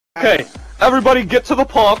Okay, everybody get to the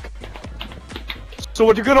park. So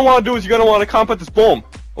what you're gonna want to do is you're gonna want to camp at this bomb.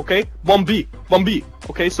 Okay, bomb B.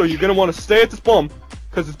 Okay, so you're gonna want to stay at this bomb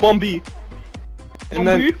because it's bomb B. And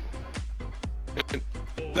then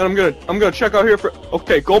I'm gonna check out here for.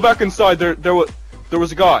 Okay, go back inside. There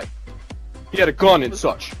was a guy. He had a gun and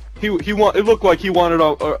such. It looked like he wanted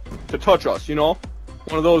to touch us. You know,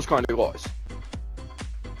 one of those kind of guys.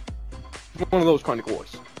 One of those kind of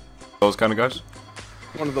guys. Those kind of guys.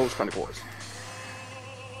 One of those kind of boys.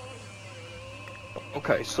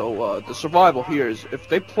 Okay, so the survival here is if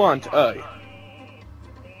they plant A,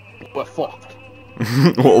 we're fucked.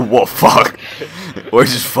 What fuck? We're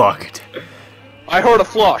just fucked. I heard a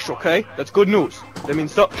flush, okay? That's good news. That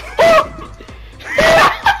means so.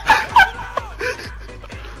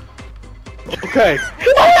 Okay.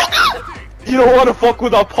 You don't want to fuck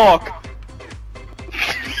with our park.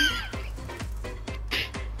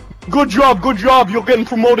 Good job, you're getting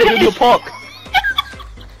promoted in the park.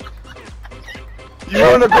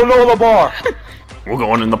 You're in a granola bar. We're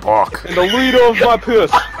going in the park. And the leader of my piss.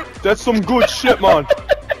 That's some good shit, man.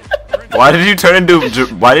 Why did you turn into,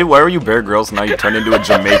 why were you Bear Grylls and now you turned into a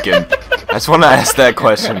Jamaican? I just want to ask that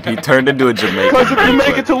question. He turned into a Jamaican. Because if you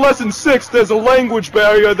make it to lesson 6, there's a language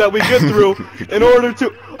barrier that we get through in order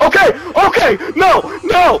to... Okay, no!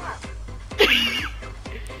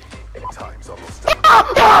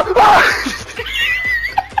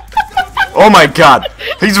 Oh my god!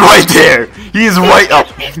 He's right there! He is right up!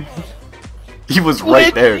 He was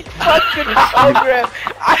right there. I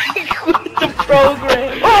quit the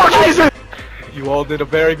program! Oh Jesus! You all did a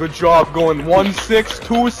very good job going 1-6,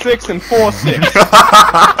 2-6, and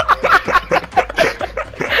 4-6.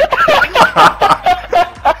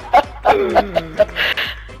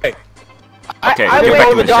 Okay, I get go back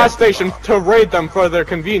to in the the gas shed. station to raid them for their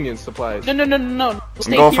convenience supplies. No. I'm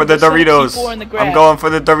going for the Doritos. I'm going for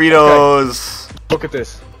the Doritos. Okay.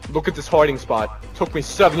 Look at this hiding spot. Took me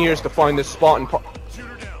 7 years to find this spot in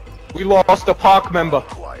we lost a park member.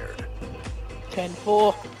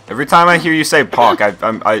 10-4. Every time I hear you say Pac,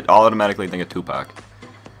 I automatically think of Tupac.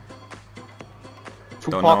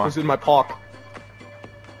 Tupac was in my park.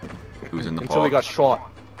 Who's in the until he got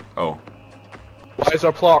shot. Oh. Why is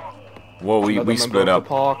our park? Whoa, we split up.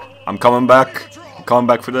 Park. I'm coming back. I'm coming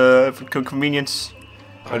back for the convenience.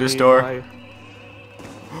 For this door.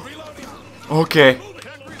 Okay.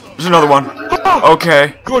 There's another one.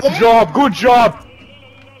 Okay. Good job.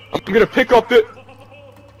 I'm gonna pick up the.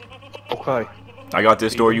 Okay. I got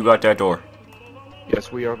this door. You got that door.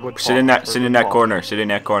 Yes, we are good. Sit in that corner. Sit in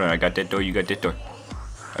that corner. I got that door. You got that door.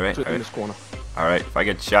 All right. Sit in this corner. All right. If I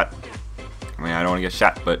get shot, I mean I don't want to get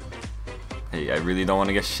shot, but hey, I really don't want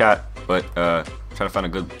to get shot. But trying to find a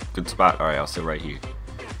good spot. All right, I'll sit right here.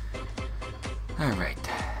 All right.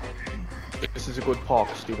 This is a good park,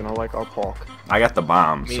 Steven. I like our park. I got the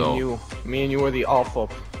bomb. Me and you are the alpha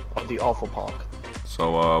of the alpha park.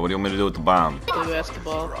 So what do you want me to do with the bomb? Play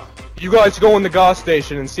basketball. You guys go in the gas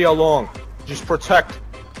station and see how long. Just protect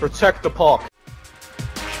the park.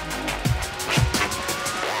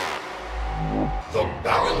 The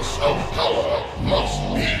balance of power must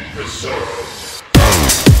be preserved.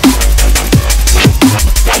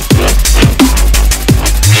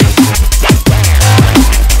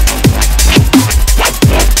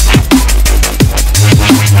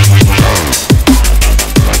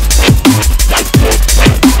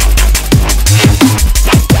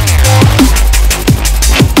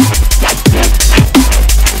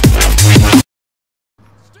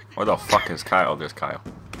 Where the fuck is Kyle? There's Kyle.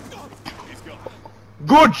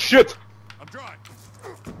 Good shit!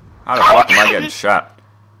 How the fuck am I getting shot?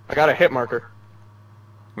 I got a hit marker.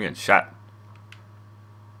 I'm getting shot.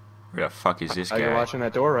 Where the fuck is this guy? You're watching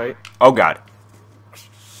that door, right? Oh god.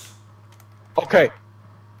 Okay.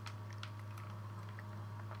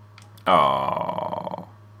 Oh.